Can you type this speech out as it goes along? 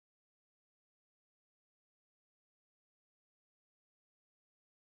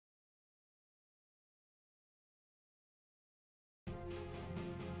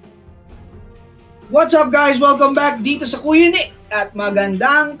What's up guys? Welcome back dito sa Kuya Nick at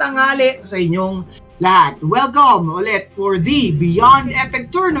magandang tanghali sa inyong lahat. Welcome ulit for the Beyond Epic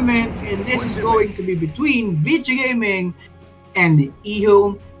Tournament, and this is going to be between Vici Gaming and the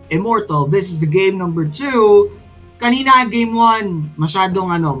Ehome.Immortal. This is the game number 2. Kanina game 1,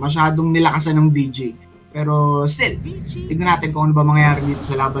 masyadong nilakasan ng VG. Pero still, tignan natin kung ano ba mangyayari dito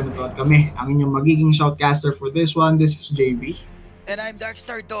sa laban nito. At kami, ang inyong magiging shoutcaster for this one. This is JB. And I'm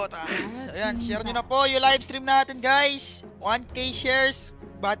Darkstar Dota. So ayan, share nyo na po yung live stream natin guys. 1k shares,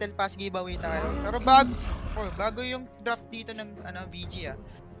 Battle Pass giveaway tayo. Pero bago yung draft dito ng VG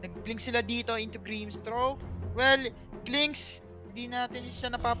nag-link sila dito into Grimstroke. Well, links, di natin siya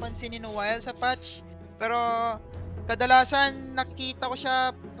napapansin in a while sa patch. Pero kadalasan nakikita ko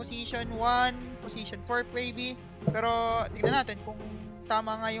siya position 1, position 4 maybe. Pero tignan natin kung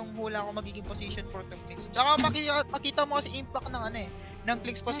tama nga yung hula ko magiging position 4 tong Clinks. Tsaka makita mo kasi impact ng ng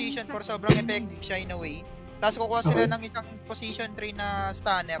Clinks position 4, sobrang effective siya in a way. Tapos kukuha sila ng isang position 3 na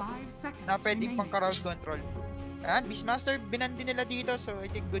stunner na pwedeng pang crowd control. Ayan, Beastmaster binandi nila dito, so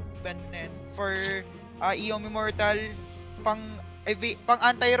I think good ban na yun. For Ehome.Immortal, pang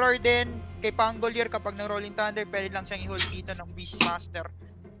anti-roar din. Kay Pangolier kapag ng Rolling Thunder, pwede lang siyang i-hold dito ng Beastmaster.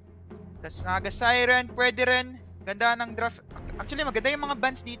 Tapos Naga Siren, pwede rin. Ganda ng draft. Actually, maganda yung mga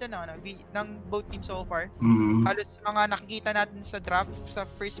bans dito ng both teams so far. Halos mga nakikita natin sa draft sa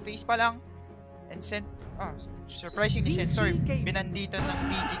first phase pa lang. And surprisingly Centaur binandito ng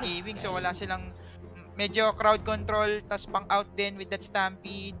VG Gaming. So wala silang medyo crowd control, tas pang out din with that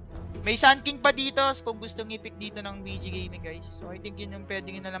Stampede. May Sun King pa dito kung gustong i-pick dito ng VG Gaming guys. So I think yun yung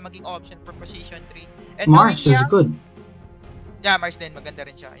pwedeng na lang maging option for position 3. And Mars is good. Yeah, Mars din maganda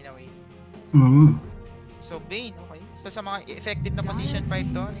rin siya in a way. So Bane, okay. So sa mga effective na position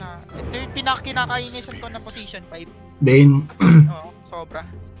 5 to, ito yung kinakainisan ko na position 5. Bane. Oo, sobra.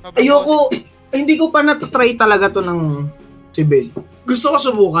 Ayoko, hindi ko pa natatry talaga to ng si Bane. Gusto ko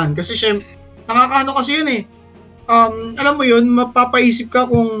subukan kasi syempre, nakakaano kasi yun eh. Alam mo yun, mapapaisip ka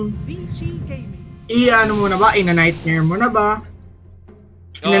kung i-ano mo na ba, ina-nightmare mo na ba?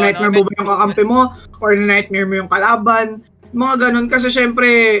 Ina-nightmare mo ba yung kakampi mo? Or ina-nightmare mo yung kalaban? Mga ganun, kasi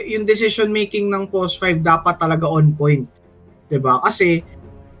syempre yung decision making ng post 5 dapat talaga on point. 'Di ba? Kasi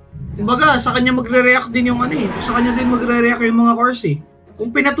kumbaga sa kanya magre-react din yung sa kanya din magre-react yung mga cores eh.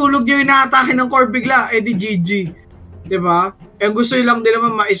 Kung pinatulog niyo yung inaatake ng core bigla, edi GG. 'Di ba? Eh gusto niyo lang din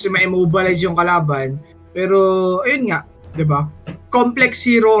naman ma-immobilize yung kalaban. Pero ayun nga, 'di ba? Complex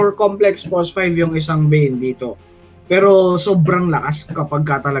hero or complex post 5 yung isang Bane dito. Pero sobrang lakas kapag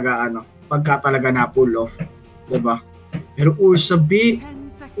talaga na pull off, 'di ba? Pero Ursa pick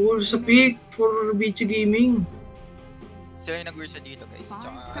for Vici Gaming. Sila yung nag-Ursa dito guys.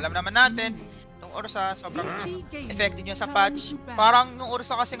 Tsaka alam naman natin, itong Ursa sobrang effective niya sa patch. Parang yung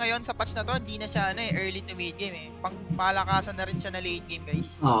Ursa kasi ngayon sa patch na to, hindi na siya early to mid game eh. Pang palakasan na rin siya na late game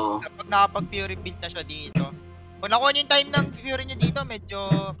guys. Kapag nakapag-Fury build na siya dito. Kung nakuha niyo yung time ng Fury niya dito, medyo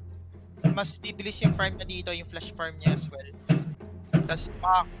mas bibilis yung farm niya dito, yung flash farm niya as well. Tapos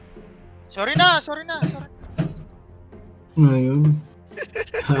sorry na. Ngayon.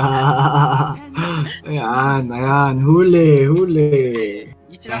 Ayan, huli.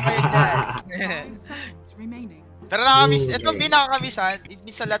 Easy lang kayo dyan. Pero nakamiss, ito pinakamiss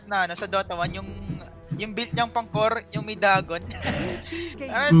miss sa lahat na sa Dota 1, yung build niyang pang core, yung may dragon.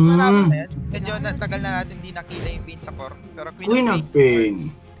 Marami na yan. Medyo tagal na natin hindi nakita yung Bane sa core. Pero Queen of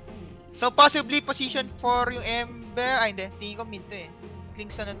Bane. So possibly position 4 yung Ember. Hindi, tingin ko mid to eh.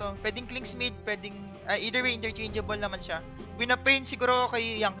 Clinks to. Pwedeng Clinks mid, pwedeng either way interchangeable naman siya. Queen of Pain siguro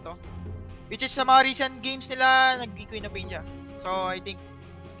kay Yang to. Which is sa mga recent games nila, nag-Queen of Pain siya. So I think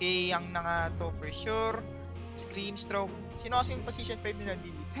kay Yang na nga to for sure. Scream Stroke. Sino kasi yung position 5 nila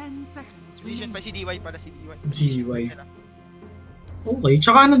dito? 10 seconds. Position 5 si DY pala, si DY. Okay,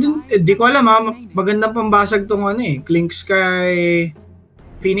 tsaka din, di ko alam magandang pambasag tong Clinks kay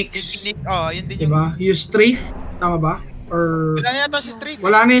Phoenix. Yun din diba? Yung Strafe, tama ba? Or wala na ito si Strafe.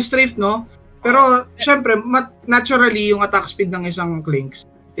 Wala na yung Strafe, no? Pero syempre, naturally yung attack speed ng isang Clinks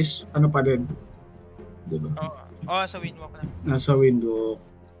is pa din. Diba? Sa windwalk na. Nasa windwalk.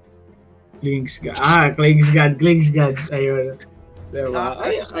 Clinks God. Ayun. Diba?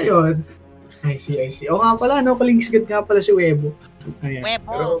 Ayun. I see. O nga pala, Clinks God nga pala si Webo. Ayan.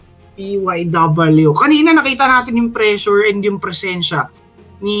 Pero PYW. Kanina nakita natin yung pressure and yung presensya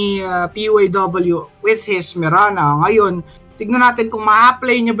ni PYW with his Mirana. Ngayon, tignan natin kung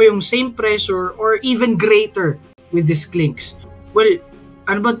ma-apply niya ba yung same pressure or even greater with this Clinks. Well,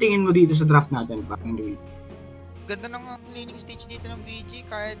 ano ba tingin mo dito sa draft natin? Ganda ng laning stage dito ng VG.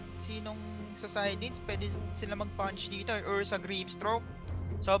 Kahit sinong sa sidings, pwede sila mag-punch dito or sa Grimstroke.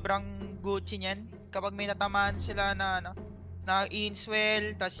 Sobrang Gucci niyan. kapag may natamaan sila na ano, na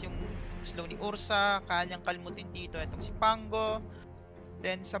Inswell, tas yung slow ni Ursa, kanyang kalmutin dito itong si Pango.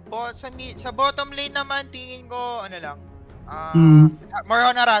 Then sa bottom lane naman tingin ko ano lang, more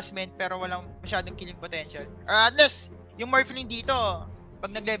on harassment pero walang masyadong killing potential. Unless yung Morphling dito, pag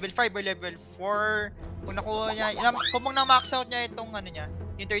nag-level 5 or level 4, kung nakuha niya, kung na-max out niya itong ano niya,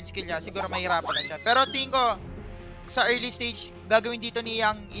 yung third skill niya, siguro mahirapan na siya. Pero tingin ko, sa early stage, gagawin dito ni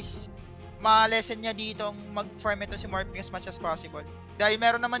Yang is ma-lesson niya dito mag-farm ito si Morphling as much as possible. Dahil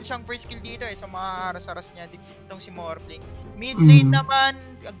meron naman siyang first skill dito so maharas-haras niya itong si Morphling. Mid lane naman,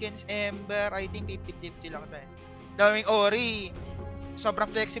 against Ember, I think 50-50 lang tayo. Dahil Ori, sobrang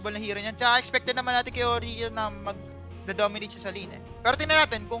flexible na hero niya. Tsaka expected naman natin kay Ori na mag-dominate siya sa lane Pero tingnan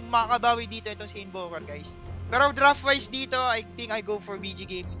natin kung makakabawi dito itong si Invoker, guys. Pero draft-wise dito, I think I go for BG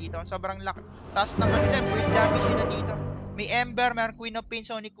Gaming dito. Sobrang taas ng kanila, first damage nila dito. May Ember, mayroon Queen of Pain,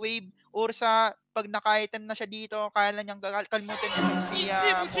 Sonic Wave, Ursa, pag naka-item na siya dito, kaya lang niyang kalmutin itong si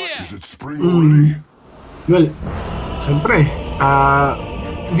Well, syempre,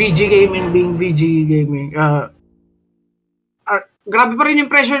 VG Gaming being VG Gaming, grabe pa rin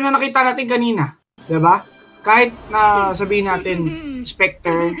yung pressure na nakita natin kanina. Diba? Kahit na sabihin natin,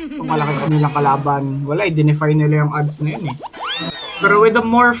 Spectre, kung malaki kanilang kalaban, wala, i-define nila yung odds na yun Pero with the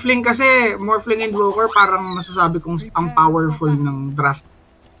Morphling kasi, Morphling Invoker, parang masasabi kong ang powerful ng draft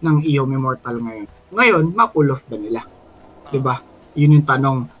ng Ehome.Immortal ngayon. Ngayon, ma-pull off ba nila? Diba? Yun yung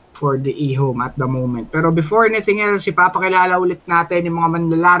tanong for the Ehome at the moment. Pero before anything else, ipapakilala ulit natin yung mga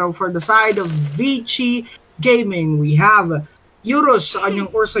manlalaro for the side of Vici Gaming. We have Euros sa kanyang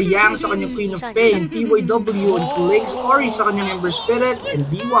Ursa Yang, sa kanyang Queen of Pain, PYW on Legs, Ori sa kanyang Ember Spirit, and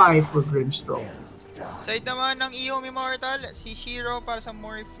DY for Grimstone. Side naman ng Ehome.Immortal, si Shiro para sa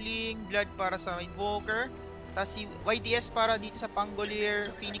Morphling, Blood para sa Invoker, tapos si YDS para dito sa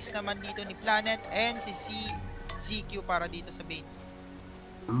Pangolier, Phoenix naman dito ni Planet, and si ZQ para dito sa Bane.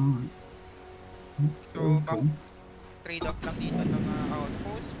 So, trade-off lang dito ng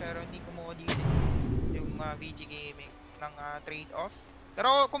outpost, pero hindi kumuha dito yung VG Gaming ng trade-off. Pero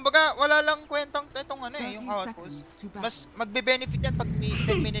kumbaga wala lang kwentang itong yung outpost. Mas magbe-benefit yan pag may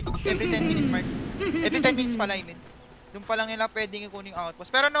 10 minutes, every 10 minute mark. Every 10 minutes pala, I mean. Doon pa lang nila pwedeng ikunin yung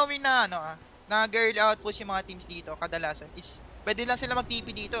outpost. Pero knowing na na girl outpost yung mga teams dito kadalasan is pwede lang sila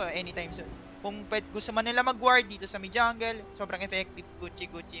mag-TP dito anytime soon. Kung gusto man nila mag-ward dito sa mid jungle, sobrang effective, Gucci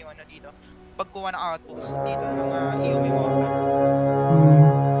yung dito. Pagkuha ng outpost dito ng Ehome.Immortal.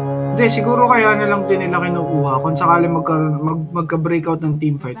 Hindi, siguro kaya na lang din nila kinukuha kung sakali magka-breakout ng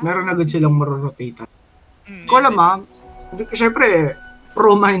teamfight. Meron agad silang marorotate. Ko alam syempre,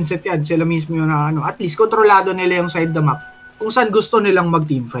 pro mindset yan. Sila mismo yung at least kontrolado nila yung side the map kung saan gusto nilang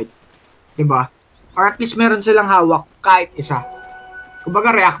mag-teamfight. Diba? Or at least meron silang hawak kahit isa.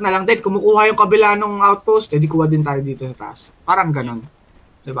 Kumbaga react na lang din. Kumukuha yung kabila ng outpost, edi kuha din tayo dito sa taas. Parang ganon.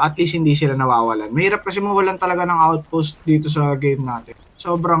 Diba? At least hindi sila nawawalan. Mahirap kasi mawalan talaga ng outpost dito sa game natin.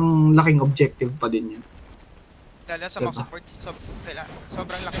 Sobrang laking objective pa din yan. Lalo sa mga support,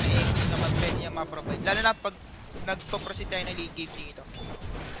 sobrang laki na naman pwede niya ma-provide. Lalo na pag nagpo-proceed tayo ng league game dito.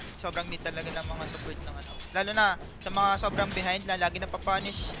 Sobrang need talaga ng mga support ng Lalo na sa mga sobrang behind na lagi na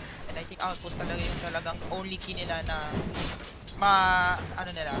papunish. And I think outpost talaga yung talagang only key nila na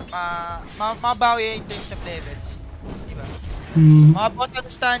mabawi in terms of levels. Diba? Mga bottom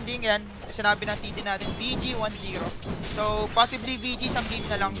standing yan, sinabi ng TD natin, VG 1-0. So, possibly VG isang game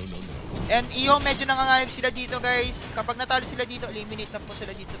na lang. And Ehome medyo nanganganib sila dito, guys. Kapag natalo sila dito, eliminate na po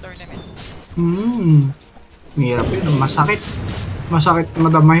sila dito sa tournament. Hirap yun. Masakit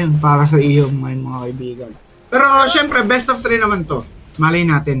madama yun para sa Ehome ngayon, mga kaibigan. Pero syempre, best of 3 naman to. Malay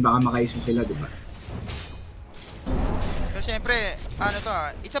natin, baka makaisa sila, diba? Pero syempre,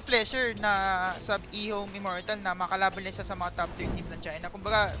 it's a pleasure na sa Ehome.Immortal na makalaban nila sa mga top tier team ng China.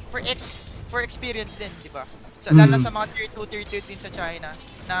 Kumbaga, for experience din, diba? Lalo sa mga tier 2, tier 3 team sa China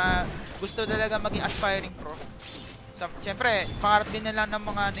na gusto talaga maging aspiring pro. So, syempre, pangarap din nila ng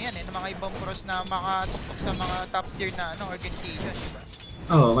mga ng mga ibang pros na makatuktok sa mga top tier na organization, diba?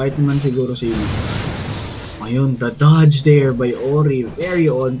 Oo, kahit naman siguro sino. Ayun, the dodge there by Ori, very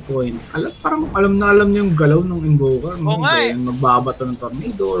on point. Parang alam niyo yung galaw ng Invoker. Magbabato ng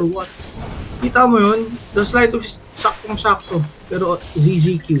tornado or what. Kita mo yun, the sleight of saktong-sakto. Pero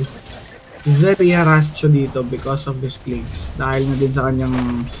ZZQ, very harassed siya dito because of this clicks. Dahil na din sa kanyang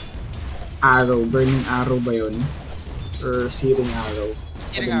arrow, burning arrow ba yun? Or searing arrow?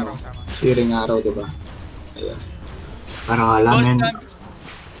 Searing arrow, diba? Ayan. Parang alam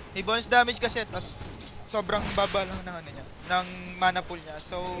may bonus damage kasi, tapos sobrang baba lang ng ano niya, ng mana pool niya.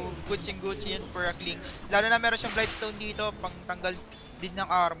 So, Gucci yun for a clinks. Lalo na meron siyang Blightstone dito, pang tanggal din ng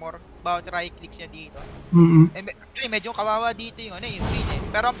armor. Bawat right clicks niya dito. Eh, medyo kawawa dito yung ano, yung green eh.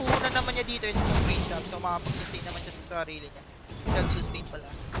 Pero ang puhunan naman niya dito is yung green sub. So, makapag-sustain naman siya sa sarili niya. Self-sustain pala.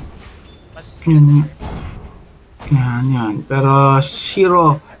 Mas yan. Pero,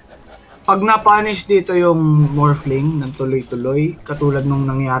 Shiro, pag na-punish dito yung Morphling ng tuloy-tuloy, katulad nung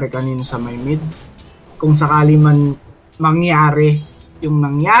nangyari kanina sa may mid, kung sakali man mangyari yung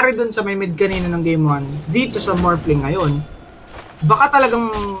nangyari dun sa may mid kanina ng game 1, dito sa Morphling ngayon, baka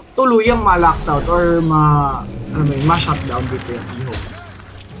talagang tuluyang ma-locked or ma-shutdown dito yung Ehome.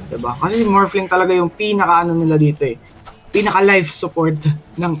 Diba? Kasi si Morphling talaga yung pinaka-ano nila dito eh. Pinaka-life support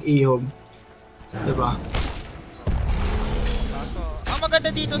ng Ehome. Diba? So, ang maganda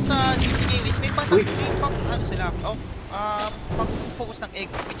dito sa GT game is may pang ano sila, pag-focus ng egg,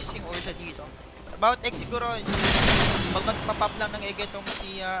 which is yung Ursa dito. About egg siguro, pag magpapop lang ng egg itong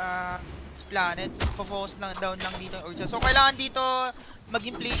si Planet, focus lang down lang dito yung Ursa. So, kailangan dito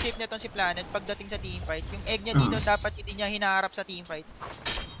maging play safe nito si Planet pagdating sa teamfight. Yung egg niya dito dapat hindi niya hinaharap sa teamfight.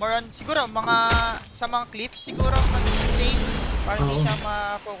 More on, siguro, sa mga cliff, siguro mas safe para hindi siya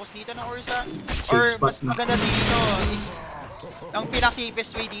ma-focus dito ng Ursa. Or mas maganda dito is, ang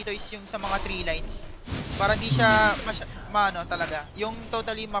pinaka-safest way dito is yung sa mga 3 lines. Para hindi siya, talaga, yung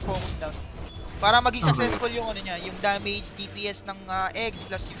totally ma-focus down. Para maging successful yung ano niya, yung damage, DPS ng egg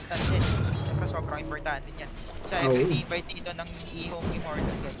plus yung stun set. Siyempre sobrang importante niyan. Sa FFT fight dito ng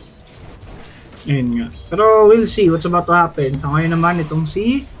Ehome.Immortal guys. Ayun nga. Pero we'll see what's about to happen. Sa ngayon naman itong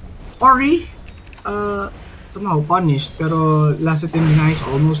si Ori, somehow punished. Pero last at in the nice,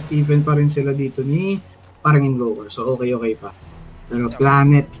 almost even pa rin sila dito ni parang Invoker. So okay pa. Pero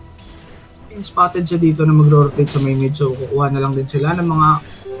Planet, spotted siya dito na mag-rotate sa main mid. So kukuha na lang din sila ng mga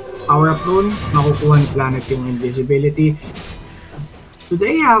power up rune, makukuha ni Planet yung invisibility. Do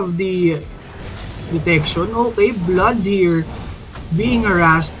they have the detection? Okay, Blood here being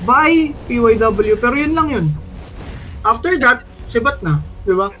harassed by PYW, pero yun lang yun. After that, sibat na,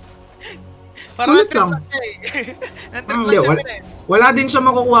 di ba? Parang lang. Wala din siya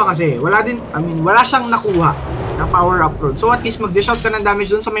makukuha kasi. Wala siyang nakuha na power up rune. So at least mag-dish out ka ng damage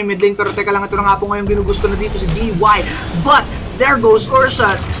dun sa may mid lane. Pero teka lang, ito na nga po ngayon ginugusto na dito si DY. But there goes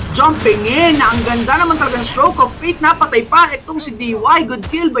Ursa jumping in. Ang ganda naman talagang stroke of fate. Napatay pa itong si DY. Good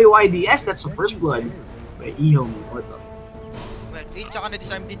kill by YDS. That's the first blood by Ehome.Immortal. Well, tsaka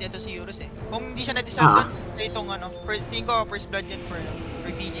na-disarm din ito si Eurus eh. Kung hindi siya na-disarm doon, itong first blood yan for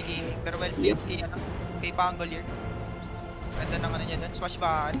BG Gaming. Pero well played kay Pangolier. Ganda ng ano niya doon,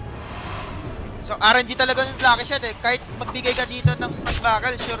 swashbuckle. So RNG talaga yung lucky shot eh. Kahit magbigay ka dito ng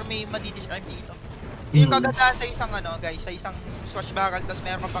swashbuckle, sure may madi-disarm dito. Yung kagandahan sa isang guys, sa isang swashbuckle, tapos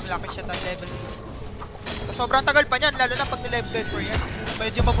meron pang lucky shot ng level 2. So, sobrang tagal pa niyan, lalo na pag level 4 yan.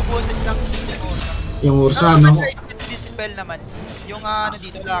 Medyo mabubuhasan lang dito yung Ursa. Yung Ursa, no? Dispel naman. Yung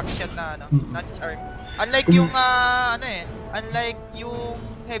dito, lucky shot na not disarm. Unlike yung unlike yung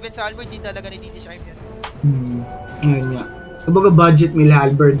Heaven's Albert, hindi talaga nadi-disarm yun. Ngayon nga. Kumbaga budget nila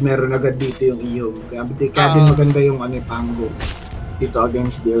Albert, meron agad dito yung Ehome. Kaya din maganda yung Pango dito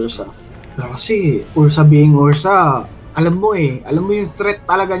against the Ursa. Kasi Ursa being Ursa, alam mo yung threat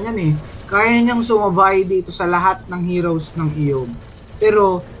talaga niyan eh. Kaya niyang sumabay dito sa lahat ng heroes ng Ehome.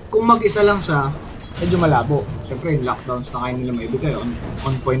 Pero kung mag-isa lang siya, medyo malabo. Siyempre yung lockdowns na kaya nila maibigay,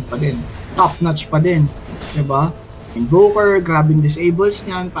 on point pa din. Top notch pa din. Diba? Invoker, grabbing disables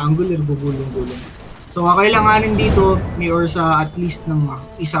niyan, Pangolier, bubulong-bulong. So kakailanganin dito ni Ursa at least ng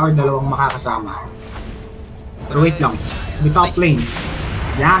isa or dalawang makakasama. Pero wait lang, sa top lane,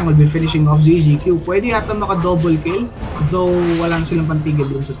 Yang will be finishing off ZZQ. Pwede yata maka-double kill, though wala na silang pantigil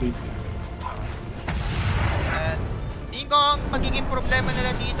dun sa TP. Tingin ko ang magiging problema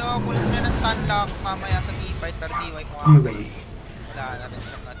nila dito, kung sila ng stun lock mamaya sa teamfight, pero DY ko wala na rin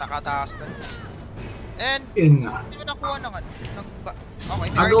silang nakataas doon. And, yun nga. hindi mo nakuha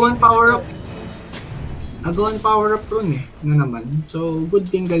okay, Agawan power up rune na naman. So, good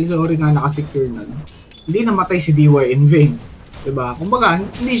thing dahil sa Ori nga nakasecure na. Hindi namatay si DY in vain. Diba? Kumbaga,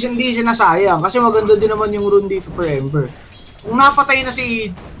 hindi siya nasayang kasi maganda din naman yung rune dito for Ember. Kung napatay na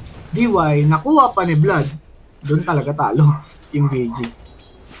si DY, nakuha pa ni Blood, doon talaga talo yung VG.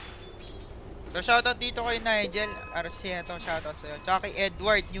 So, shoutout dito kay Nigel Arcieto, shoutout sa'yo. Tsaka kay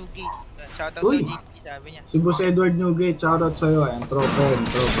Edward Newgate. Shoutout to GP, sabi niya. Si Boss Edward Newgate, shoutout sa'yo. Ayan, tropa yun.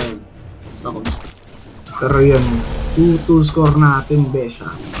 Pero yun, 2-2 score natin,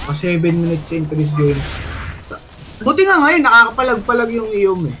 besa. Pa 7 minutes increase game. Buti nga ngayon, nakakapalag-palag yung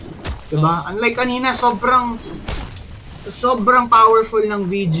Ehome eh. Diba? Unlike kanina, sobrang powerful ng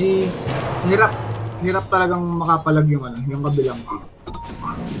VG. Hirap talagang makapalag yung yung kabilang team.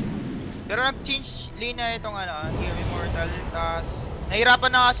 Pero nag-change lane na itong Ehome.Immortal, tas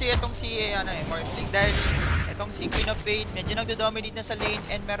nahirapan na kasi itong si Morphling dahil itong si Queen of Pain medyo nagdo-dominate na sa lane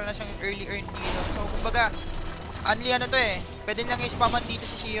and meron na siyang early earn dito. So kumbaga, pwede lang i-spamman dito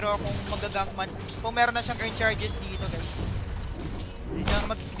si Shiro kung mag-gankman. Kung meron na siyang earn charges dito, guys.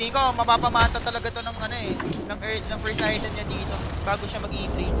 Hindi ko mapapamata talaga to ng ng first item niya dito bago siya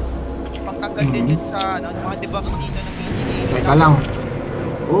mag-e-play. Pagtanggal din yun sa mga debuffs dito ng BGA. Teka lang.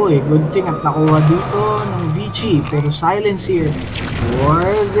 Uy, good thing at nakuha dito ng Vici, pero silence here for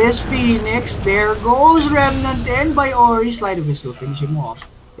this Phoenix. There goes Remnant and by Ori, slide of his to finish him off.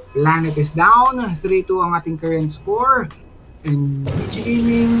 Planet is down, 3-2 ang ating current score. And Vici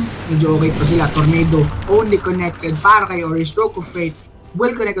Gaming, medyo okay pa sila. Tornado only connected para kay Ori. Stroke of Fate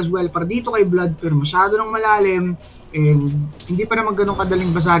will connect as well para dito kay Blood, pero masyado nang malalim. And hindi pa naman ganun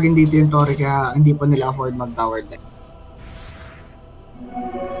kadaling basagin dito yung Tori, kaya hindi pa nila afford mag-tower deck.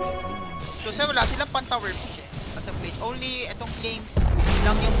 Kasi wala silang pan-tower push as a plate. Only itong games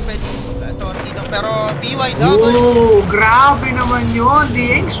lang yung pwede dito. Pero BYW. Oh, grabe naman yun.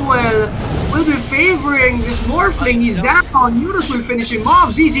 The Inkswell will be favoring this Morphling. He's down. Eurus will finish him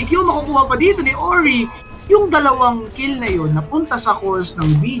off. ZZQ makukuha pa dito ni Ori. Yung dalawang kill na yun napunta sa course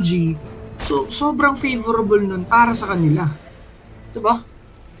ng BG. So, sobrang favorable nun para sa kanila. Diba?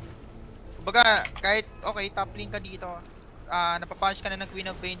 Kumbaga, kahit okay, top lane ka dito, napapunch ka na ng Queen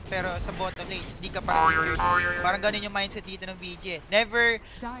of Pain, pero sa bottom lane, hindi ka pa secure. Parang ganun yung mindset dito ng VG. Never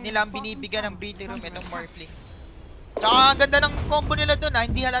nilang binibigyan ng breathing room itong Morphling. Tsaka ang ganda ng combo nila dun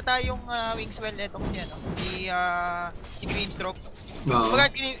hindi halata yung Wingswell itong si Grimstroke. Kumbaga,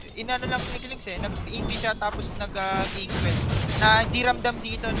 kiniklings nag-EMP siya tapos nag-Wingswell na hindi ramdam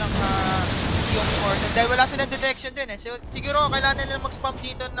dito ng yung portal. Dahil wala silang detection din So, siguro kailangan nila mag-spam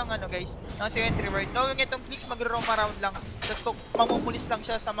dito ng guys, ng secondary ward. Knowing itong clicks, mag-roam around lang. Tapos kung mamumulis lang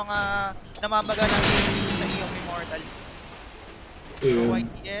siya sa mga namamaga ng dito sa Ehome.Immortal. So,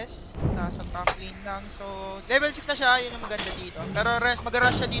 YTS, nasa top lane lang. So, level 6 na siya, yun yung maganda dito. Pero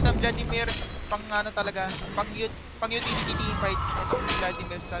mag-rush siya dito ang Vladimir, pang utility fight. Itong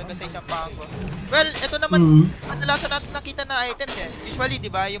Vladimir talaga sa isang pango. Well, ito naman, kadalasan natin nakita na items Usually,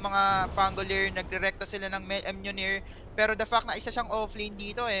 di ba, yung mga Pangolier, nagdirekta sila ng Mjolnir. Pero the fact na isa siyang offlane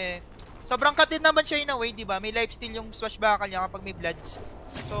dito sobrang cut din naman siya in a way, di ba? May lifesteal yung swashbuckle niya kapag may bloods.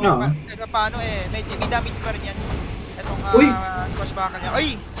 So, paano medyo may damage pa rin yan. Itong swashbuckle niya.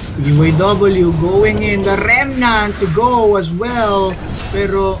 Ay! UAW going in, the Remnant to go as well.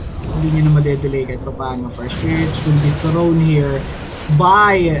 Pero hindi niya na madedelay kahit pa paano. First spirits will be thrown here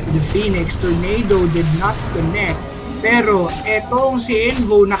by the Phoenix. Tornado did not connect. Pero etong si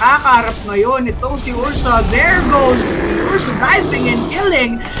Invo nakakaharap ngayon. Itong si Ursa, there goes Ursa diving and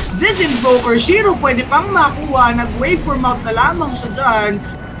killing this Invoker. Shiro pwede pang makuha. Nag-wave for mount na lamang siya dyan.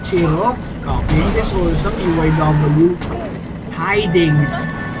 Shiro copying this Ursa. EYW hiding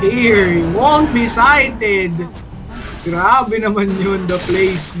here. He won't be sighted. Grabe naman yun, the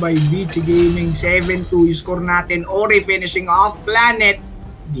plays by Vici Gaming. 7-2 yung score natin. Ori finishing off Planet.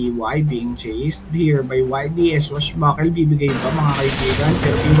 DY being chased here by YDS. Swashbuckle, bibigay ba mga kaibigan?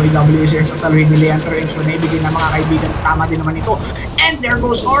 Pero PYWS sa saluhin nila yung turn. So naibigay na mga kaibigan. Tama din naman ito. And there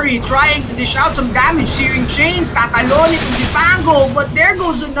goes Ori trying to dish out some damage. Searing Chains, tatalon itong si Pango. But there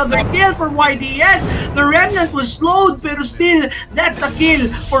goes another kill for YDS. The Remnant was slowed, pero still, that's a kill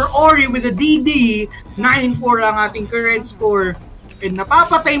for Ori with a DD. 9-4 ang ating current score. And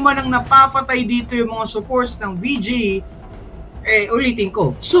napapatay man ang napapatay dito yung mga supports ng VG. Ulitin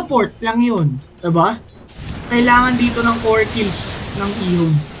ko, support lang yun. Diba? Kailangan dito ng core kills ng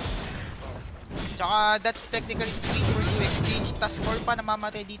Ehome. Tsaka that's technically 3-4-2 exchange. Task 4 pa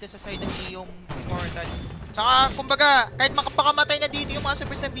namamatay dito sa side ng Ehome.Immortal. Tsaka kumbaga, kahit makapakamatay na dito yung mga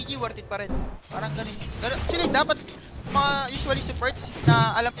supports ng VG, worth it pa rin. Parang ganun. Actually, dapat mga usually supports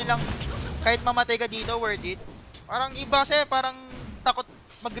na alam nilang kahit mamatay ka dito, worth it. Parang iba kasi parang takot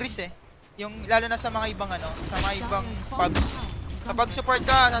mag-risk Yung lalo na sa mga ibang sa mga ibang pubs. Kapag support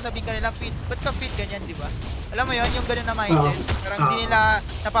ka, sasabihin ka nila fit, ba't ka fit ganyan, di ba? Alam mo yon yung ganun na mindset. Pero hindi nila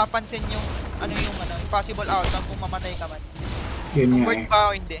napapansin yung yung possible outcome kung mamatay ka man. Kung worth ba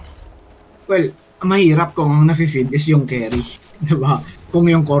o hindi. Well, mahirap kung ang nafi-feed is yung carry, di ba? Kung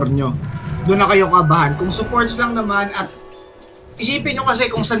yung core nyo. Doon na kayo kabahan. Kung supports lang naman at isipin nyo kasi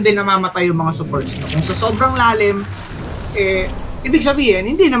kung saan din namamatay yung mga supports nyo. Kung sa sobrang lalim, ibig sabihin,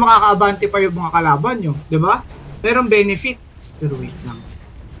 hindi na makakaabante pa yung mga kalaban nyo, di ba? Merong benefit. Pero wait lang.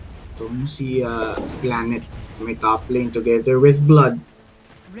 Itong si Planet, may top lane together with Blood.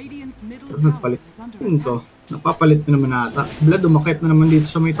 Pero nagpalit. Ito, napapalit na naman ata. Blood, umakit na naman dito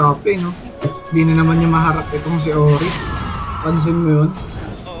sa may top lane, no? Di na naman niya maharap itong si Ori. Pansin mo yun?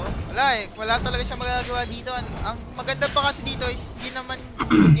 Oo. Wala eh. Wala talaga siya magagawa dito. Ang maganda pa kasi dito is di naman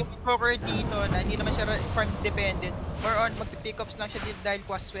yung poker dito na hindi naman siya farm dependent. More on magpipick ups lang siya dito dahil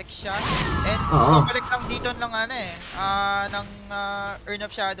swag siya. And balik lang dito ng ng Earn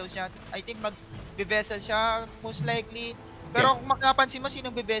of Shadows niya. I think mag-vessel siya most likely. Pero kung makapansin mo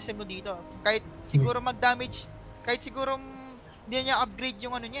sinong bevessel mo dito. Kahit siguro mag-damage, kahit siguro hindi niya upgrade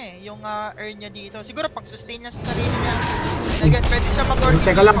yung niya yung earn niya dito. Siguro pang-sustain niya sa sarili niya. And again, pwede siya mag-earn dito.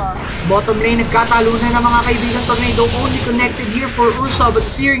 Teka lang, bottom lane nagkatalunan ng mga kaibigan. Tornado only connected here for Ursa, but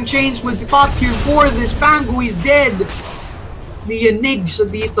the Searing Chains will be popped here for this Pangu is dead. Niyanig siya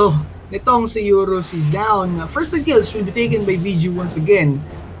dito. Nitong si Euros is down. First the kills will be taken by VG once again.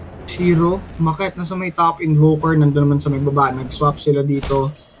 Shiro, makit na sa may top invoker, nandun naman sa may baba. Nag-swap sila dito.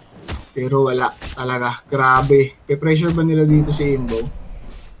 Pero wala talaga, grabe. Pe-pressure ba nila dito si Imbo?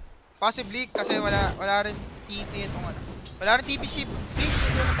 Possibly kasi wala rin TP itong wala rin TP si Big,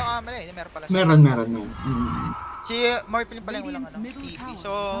 hindi mo natakamali eh. Meron pala siya. Meron. Si Morphine pala yung walang TP. So,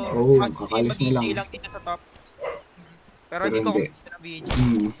 kakalis na lang dito sa top. Pero hindi ko kumita ng VG.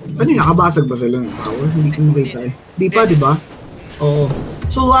 Ano yung nakabasag ba sila ng tower? Hindi ko makita eh. Di pa, di ba? Oo.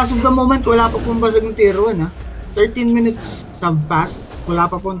 So, as of the moment, wala pa pong basag ng tier 1 ha. 13 minutes have passed. Wala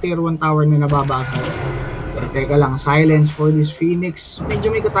pa pong tier 1 tower na nababasag. Pero teka lang, silence for this Phoenix.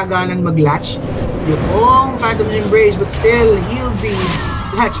 Medyo may katagalan mag-latch. Yung Phantom's Embrace, but still, he'll be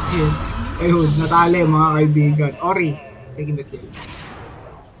latched here. Ayun, natali mga kaibigan. Ori, taking the kill.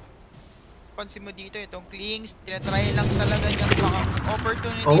 Pansin mo dito, itong Klings, tinatry lang talaga yung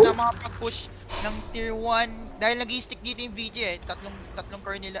opportunity na makapag-push ng tier 1. Dahil nag-i-stick dito yung VG eh. Tatlong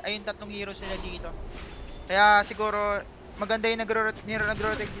core nila, ayun, tatlong heroes nila dito. Kaya siguro, maganda yung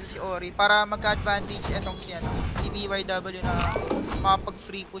nag-rotate dito si Ori para magka-advantage itong si BYW na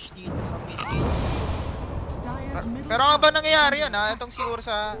makapag-free push dito sa mid game. Pero ano ba nangyayari yun itong si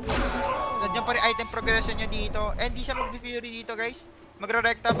Ursa, nandiyan pa rin item progression niya dito. And di siya mag-fury dito guys.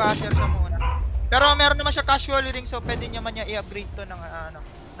 Magre-recta basher siya muna. Pero meron naman siya casual ring so pwede naman niya i-upgrade to ng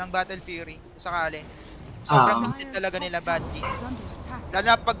Battle Fury sakali. Sobrang limited talaga nila badly. Lalo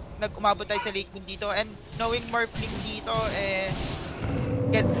na pag nag-umabot tayo sa late game dito and knowing Morphling dito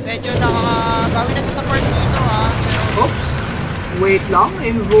medyo nakakagawin na sa support dito Oops! Wait lang,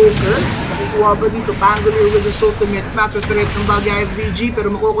 Invoker. Makukuha ba dito? Pangolier with his ultimate. Mato-threat ng bagay FVG pero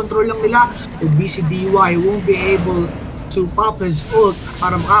makokontrol lang nila. The BCDY won't be able to pop his ult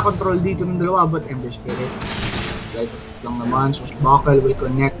para makakontrol dito ng dalawa but Ember Spirit. Right lang naman. So Buckle will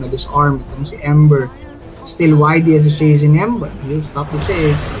connect na disarm itong si Ember. Still YD as is chasing him, but he'll stop the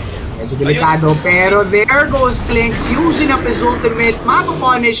chase. Medyo delikado, pero there goes Clinks using up his ultimate.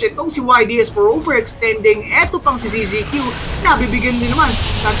 Mapapunish itong si YDS for overextending. Eto pang si ZZQ, nabibigyan din naman.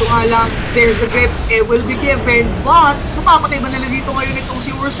 Kaso nga lang, there's the grip, it will be given. But, mapapatay ba nila dito ngayon itong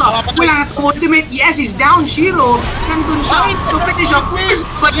si Ursa? Wala na itong ultimate. Yes, he's down, Shiro. Nandun siya to finish up this.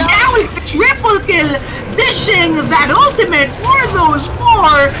 But now, triple kill. Dishing that ultimate for those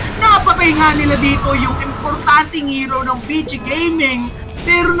four. Napatay nga nila dito yung importanteng hero ng VG Gaming.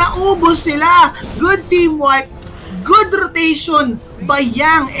 Pero naubos sila. Good team wipe, good rotation by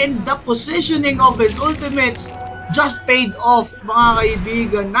Yang, and the positioning of his ultimates just paid off, mga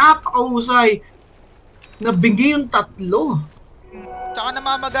kaibigan. Napakahusay. Nabigay yung tatlo. Tsaka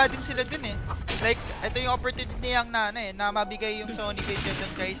namamaga din sila dun eh. Like, ito yung opportunity ni Yang na mabigay yung Sony Cage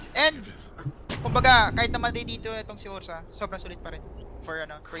dun guys. And, kumbaga, kahit namatay dito itong si Ursa, sobrang sulit pa rin for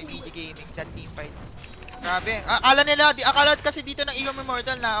VG Gaming, that team fight. Grabe. Akala kasi dito ng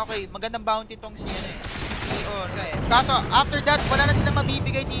Ehome.Immortal na okay, magandang bounty tong si Ursa eh. Kaso after that, wala na silang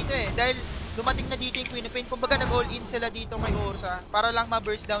mabibigay dito eh. Dahil dumating na dito yung Queen of Pain. Kumbaga nag-all in sila dito kay Ursa para lang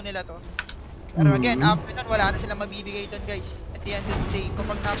ma-burst down nila to. Pero again, after nun, wala na silang mabibigay doon guys. At the end of the day,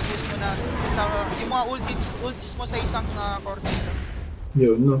 kapag na-fuse mo na sa yung mga ultis mo sa isang core dito.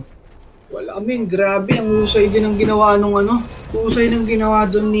 Yun no. Wala, grabe, ang husay din ang ginawa nung husay ng ginawa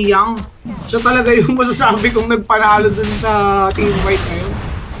doon ni Yang. Siya talaga yung masasabi kong nagpanalo doon sa team fight ngayon.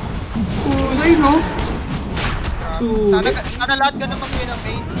 Husay, no? Sana lahat ganun mag-win.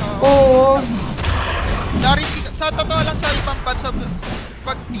 Oo. Sa totoo lang sa ibang pubs,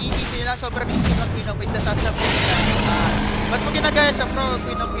 pag iisip nila, sobrang risky mag-win with the stats of ba't mo ginagaya sa pro,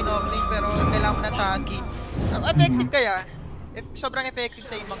 win offlane, pero kailangan mo na tanky. Effective kaya? Sobrang effective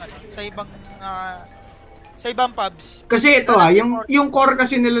sa ibang pubs. Kasi ito yung core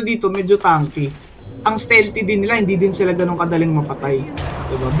kasi nila dito medyo tanky. Ang stealthy din nila, hindi din sila ganun kadaling mapatay.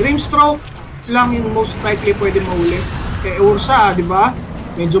 Diba? Grimstroke lang yung most likely pwede mahuli. Kaya Ursa, diba?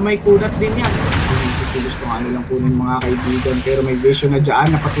 Medyo may kunat din yan. Gusto nga nilang kunin mga kaibigan, pero may vision na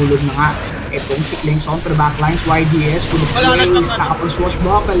dyan, napatulog na nga. Itong si Clinks on the backlines, YDS with the plays,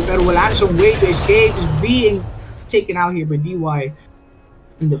 nakapag-swashbuckle, pero wala na siyang way to escape. Is being taken out here by DY.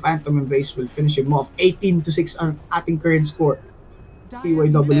 And the Phantom Embrace will finish him off. 18-6 ang ating current score.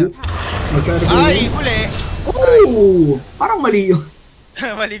 PYW. Ay, huli! Oh! Parang mali yun.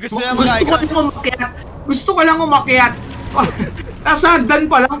 Mali, gusto ko lang umakyat. Nasa hagdan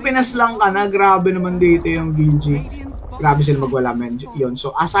pa lang, pinaslang ka na. Grabe naman dito yung VG. Grabe sila magwala men yun.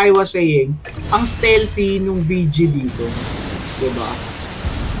 So as I was saying, ang stealthy nung VG dito. Diba?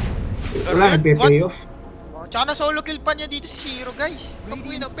 Wala, nagpe-payoff. Tsaka na solo kill pa niya dito si Shiro, guys. Pag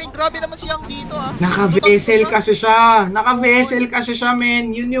win of pain, grabe naman siyang dito, ha. Naka-vessel kasi siya. Naka-vessel kasi siya,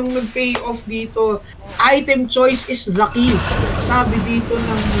 men. Yun yung nag-payoff dito. Item choice is the key. Sabi dito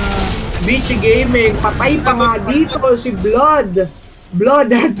ng Vici Gaming, patay pa nga dito si Blood.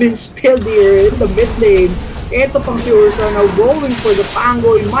 Blood had been spilled here in the mid lane. Ito pang si Ursa now going for the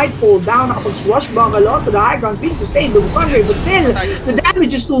Pango. He might fall down. Nakapag-swashbuckle onto the high ground. Being sustained by the Sunray, but still, the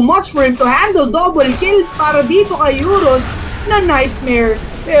damage is too much for him to handle. Double kill para dito kay Euros na Nightmare.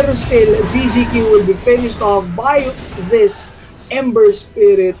 Pero still, ZZQ will be finished off by this Ember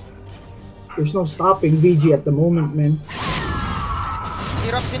Spirit. There's no stopping VG at the moment, man.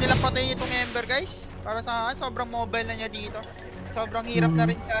 Hirap din nila patayin itong Ember, guys. Para sa akin, sobrang mobile na niya dito. Sobrang hirap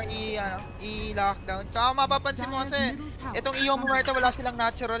na rin siya i-lockdown. Tsaka mapapansin mo kasi, itong Ehome.Immortal wala silang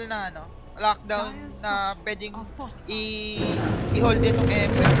natural na lockdown na pwedeng i-hold itong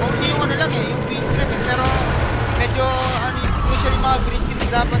Ember. Hindi yung lang yung green screen pero medyo crucial yung mga green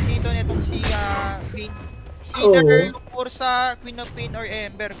screen dapat dito nitong si Queen. Either Ursa, Queen of Pain or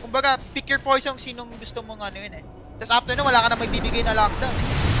Ember. Kumbaga, pick your poison kung sinong gusto mong yun Tapos after nun, wala ka na magbibigay na lockdown.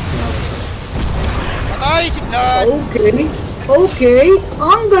 Patay si Blood! Okay,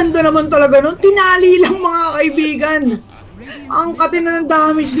 ang ganda naman talaga nun. Tinali lang mga kaibigan. Ang katina ng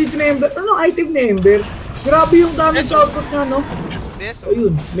damage dito na Ember. Ano item na Ember? Grabe yung damage output niya, no?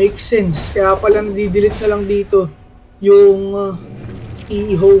 Ayun, makes sense. Kaya pala nadidelete na lang dito yung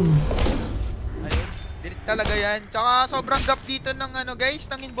Ehome. Ayun, delete talaga yan. Tsaka sobrang gap dito ng guys,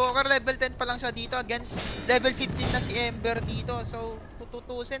 ng Invoker. Level 10 pa lang siya dito against level 15 na si Ember dito. So,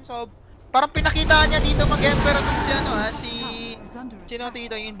 tututusin. So, parang pinakita niya dito mag-Ember si sino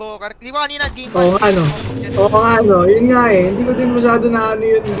dito, yung Invoker. Di ba kanina game match? Yun nga hindi ko din masyado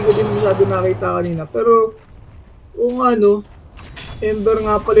hindi ko din masyado nakita kanina. Pero, Ember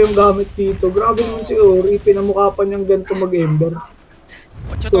nga pala yung gamit dito. Grabe naman si Ori, pinamukha pa niyang ganito mag-Ember.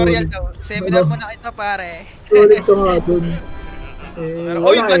 Tutorial daw. Seminar mo na ito, pare. Solid ko nga dun.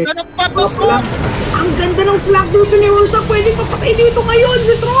 Ganda ng patos mo! Ang ganda ng flag dito ni Ursa. Pwede papatay dito ngayon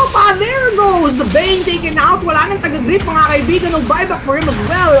si Tropa. There goes the Bane taken out. Wala nang taga-grip mga kaibigan. No buyback for him as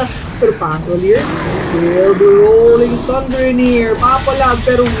well. Pero Pantol here. Will be rolling thunder in here. Papalag.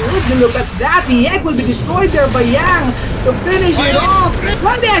 Pero would you look at that? The egg will be destroyed there by Yang to finish it off.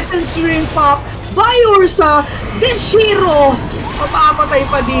 One essence ring pop by Ursa. This Shiro. Mapapatay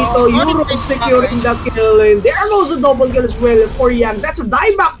pa dito. Euros securing the kill. And there goes a double kill as well for Yang. That's a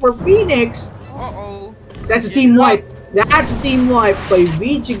dieback for Phoenix. That's a team wipe. That's a team wipe by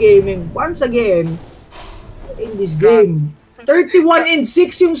Vici Gaming once again in this game. 31-6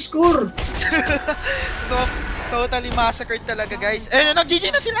 yung score. So, totally massacred talaga, guys.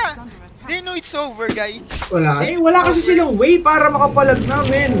 Nag-GG na sila. They know it's over, guys. Wala kasi silang way para makapalag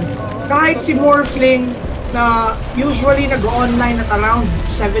namin. Kahit si Morphling na usually nag-online at around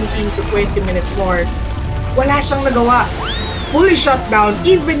 17 to 20 minute mark, wala siyang nagawa. Fully shutdown,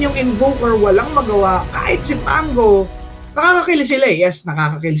 even yung Invoker walang magawa. Kahit si Pango, nakakakill sila Yes,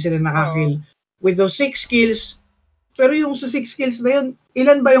 nakakakill sila, with those 6 kills. Pero yung sa 6 kills na yun,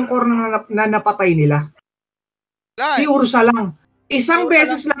 ilan ba yung core na napatay nila? Si Ursa lang. Isang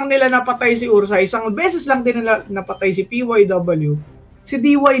beses lang nila napatay si Ursa, isang beses lang din nila napatay si PYW. Si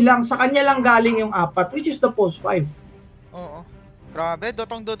DY lang, sa kanya lang galing yung 4, which is the post 5. Oo. Grabe,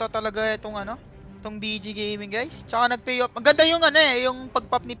 dotong-dota talaga itong BG Gaming, guys. Tsaka nag-pay off. Ang ganda yung yung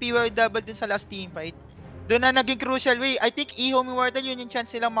pag-pop ni PYW din sa last team fight. Doon na naging crucial way. I think Ehome.Immortal yun yung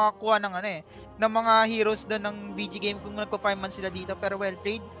chance silang makakuha ng ng mga heroes doon ng BG Gaming kung nagpa-5 man sila dito. Pero well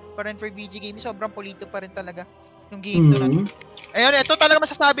played pa rin for BG Gaming. Sobrang polito pa rin talaga yung game to na. Ayun, ito talaga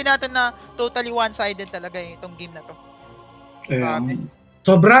masasabi natin na totally one-sided talaga itong game na to.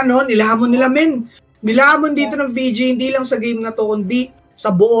 Sobra nilamon nila men. Nilamon dito ng VG, hindi lang sa game na to, kundi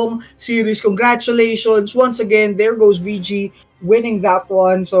sa buong series. Congratulations once again. There goes VG winning that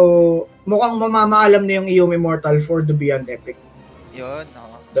one. So mukhang mamamaalam na yung Ehome.Immortal for the Beyond Epic. Yun,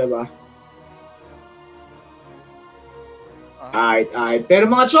 diba? Alright. Pero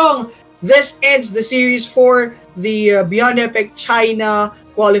mga chong, this ends the series for the Beyond Epic China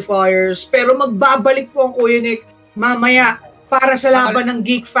qualifiers. Pero magbabalik po ang Kuya Nick mamaya para sa laban ng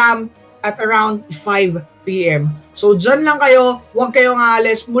Geek Fam at around 5 p.m. So dyan lang kayo, huwag kayong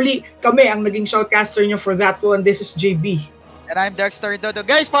aalis. Muli, kami ang naging shoutcaster nyo for that one. This is JB. And I'm Darkstar Dota.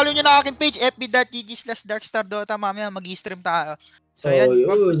 Guys, follow nyo na aking page, fb.gg/Darkstar Dota. Mamaya mag-stream tayo. So yan,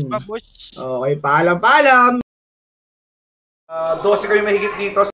 yun. babush. Okay, paalam. 12 kayo mahigit dito.